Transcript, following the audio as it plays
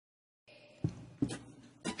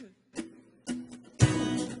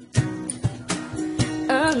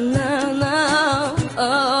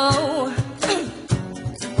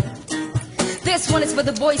one is for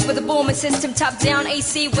the boys with the booming system. Top down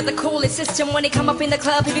AC with the coolest system. When they come up in the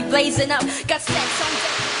club, he be blazing up. Got stacks on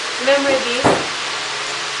deck. Remember this?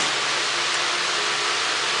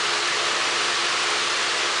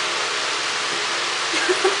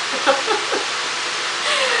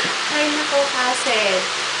 Ay nako, Kassel.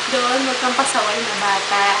 Doon, huwag kang pasaway na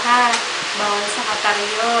bata, ha? Bawal sa Qatar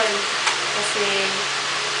yun. Kasi,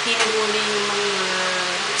 hinahuli yung mga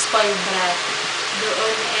spoiled brat.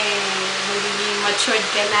 Doon, magiging matured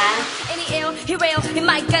ka na. Any ill, he real, he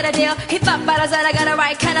might get a deal. He thought but I said I got a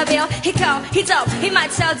right kind of bill. He cold, he dope, he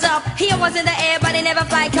might sell dope. He was in the air, but he never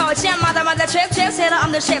fly coach. Yeah, mother trip, sailor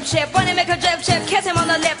on the ship. Wanna make a drip, kiss him on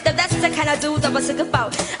the lip. That's the kind of dude that was sick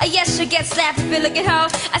about. Yes, you get slapped if you look at her.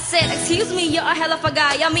 I said, excuse me, you're a hell of a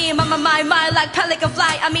guy. I mean, my, like pelican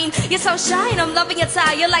fly. I mean, you're so shy and I'm loving your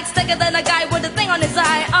tie. You're like thicker than a guy with a thing on his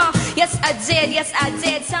eye. Yes, I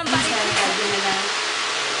did. Somebody.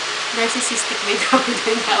 Narcissistic way daw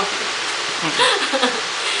din daw.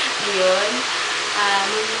 Ayun.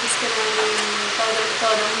 Mag-ibis ka na yung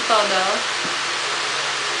todo.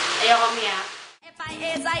 Ayoko miyak.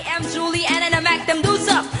 If I am Julie and I'm act them dudes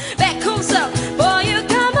up. Back coops up. Boy, you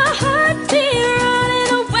got my heart beat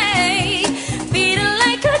running away. Feeling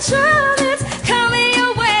like a child that's coming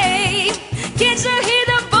your way. Get your heat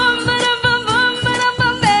up, boom, ba-dum, boom, boom, ba-dum,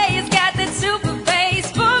 boom, bass. Got the super bass.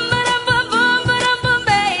 Boom, ba-dum, boom, boom, ba-dum, boom,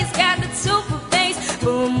 bass. Got the super bass.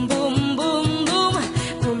 Boom, boom, boom, boom.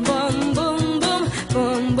 Boom, boom, boom, boom.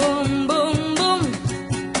 Boom, boom, boom, boom.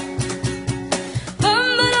 Boom,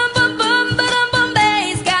 ba-dum, boom, boom, ba-dum, boom,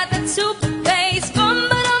 bass. Got the super bass. Boom,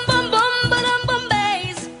 ba-dum, boom, boom, ba-dum, boom,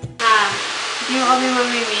 bass. Hindi mo kami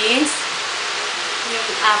mamimiss. Yung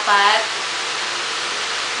apat.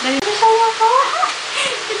 Nalimusaw ako.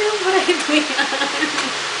 Pinag-bribe mo yan.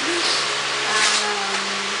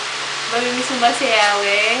 Mamimiss mo ba si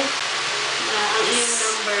Yawe? Ang iyong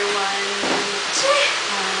number one.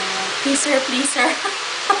 Pleaser.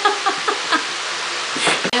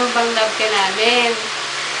 Ano bang love ka namin?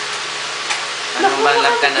 Anong bang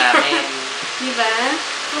love ka namin? Diba?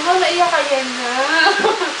 Mukhang naiyak ka yan na.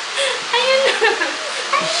 Ayun na.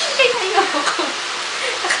 Ay, ayoko.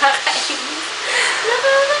 Nakakainis.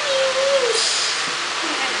 Nakakainis.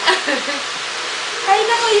 Ay,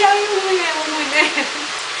 nakuyaw yung muna.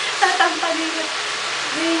 Tatampanin ko.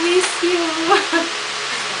 I miss you.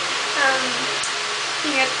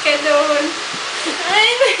 Ingat ka doon. Ay,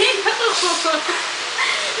 naiyak ako.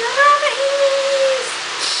 Nakakainis.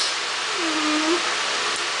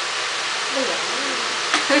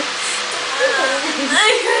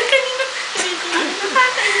 Ay, kanina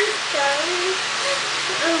nakakainis ka.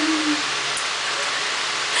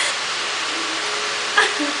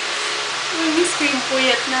 Miss ko yung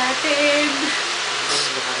puyat natin.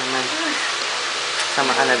 Baka naman.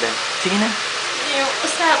 Sama ka na din. Sige na. Yung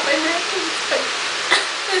usapan natin pag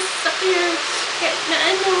nasakyan. Kahit na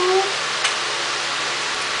ano.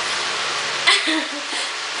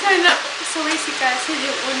 Sana saway si Kassel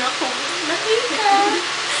yung una kong nakita.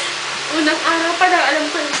 Unang araw pa lang alam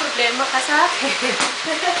ko yung problema ka sa akin.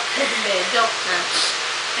 Hindi, joke na.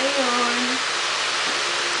 Ayun.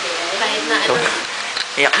 Kahit na ano.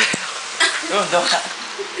 Iyak. Doon ka.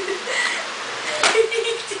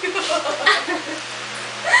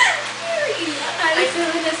 Ay,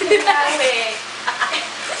 sino na si Yawe?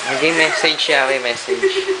 Naging message siya, message.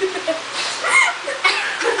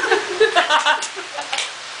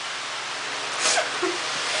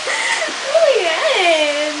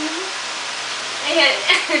 Ayan. Ayan.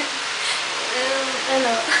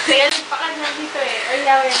 Ano? Ayan, pa ka na dito eh. O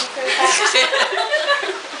Yawe,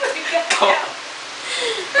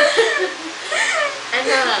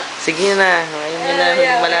 ano? Sige na. Ngayon nyo na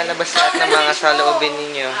malalabas lahat ng mga saloobin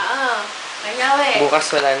ninyo. Oo. Yawe. Bukas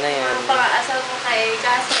wala na yan. Ang pang-aasal mo kay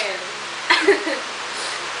Kassel.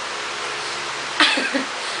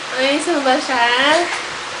 Ay, so ba siya?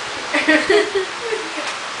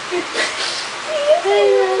 Ay,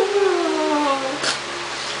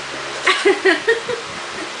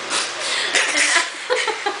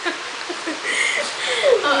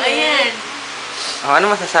 oh, ayan. Oh, ano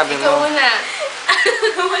masasabi mo? Ikaw muna.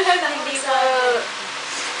 Wala na hindi ko.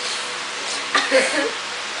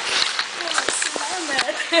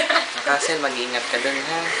 Salamat. Kassel, mag-iingat ka dun,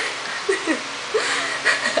 ha?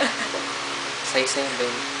 Size 7.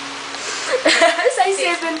 Size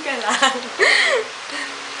 7 ka lang.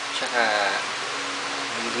 Tsaka,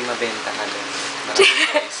 hindi mabenta ka dun. Maraming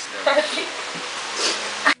size dun.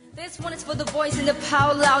 This one is for the boys in the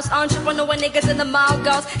powerhouse, entrepreneur niggas in the mall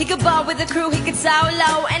goes. He could ball with the crew, he could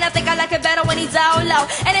solo. And I think I like it better when he's all low.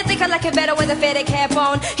 And I think I like it better with a fitted cap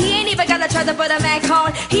on. He ain't even gotta try to put a Mac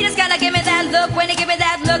on. He just gotta give me that look. When he give me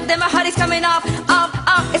that look, then my heart is coming off.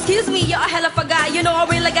 Excuse me, you're a hell of a guy. You know I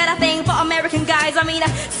really got a thing for American guys. I mean,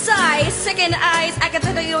 size, second eyes. I can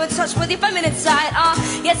tell you in touch with your feminine side.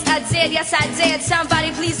 Yes I did, yes I did.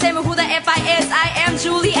 Somebody please tell me who the F I is. I am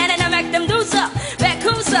Julie and I make them do up. Back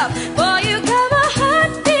who's up? Boy, you got my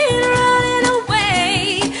heartbeat running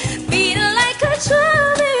away, beating like a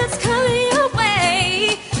drum, it's coming your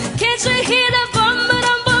way. Can't you hear the boom,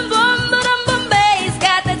 ba-dum, boom, boom, ba-dum, boom, bass?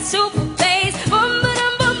 Got that super bass, boom,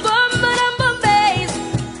 ba-dum, boom, boom, ba-dum, boom, bass.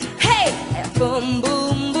 Hey, boom,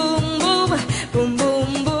 boom, boom, boom, boom,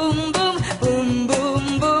 boom, boom, boom, boom, boom,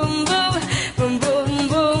 boom, boom, boom, boom, boom,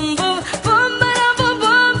 boom, boom, ba-dum, boom,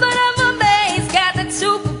 boom, ba-dum, boom, bass. Got that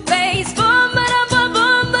super bass, boom, ba-dum, boom,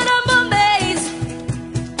 boom, ba-dum, boom, bass.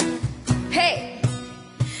 Hey,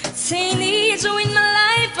 say need you in my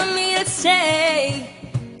life for me to stay.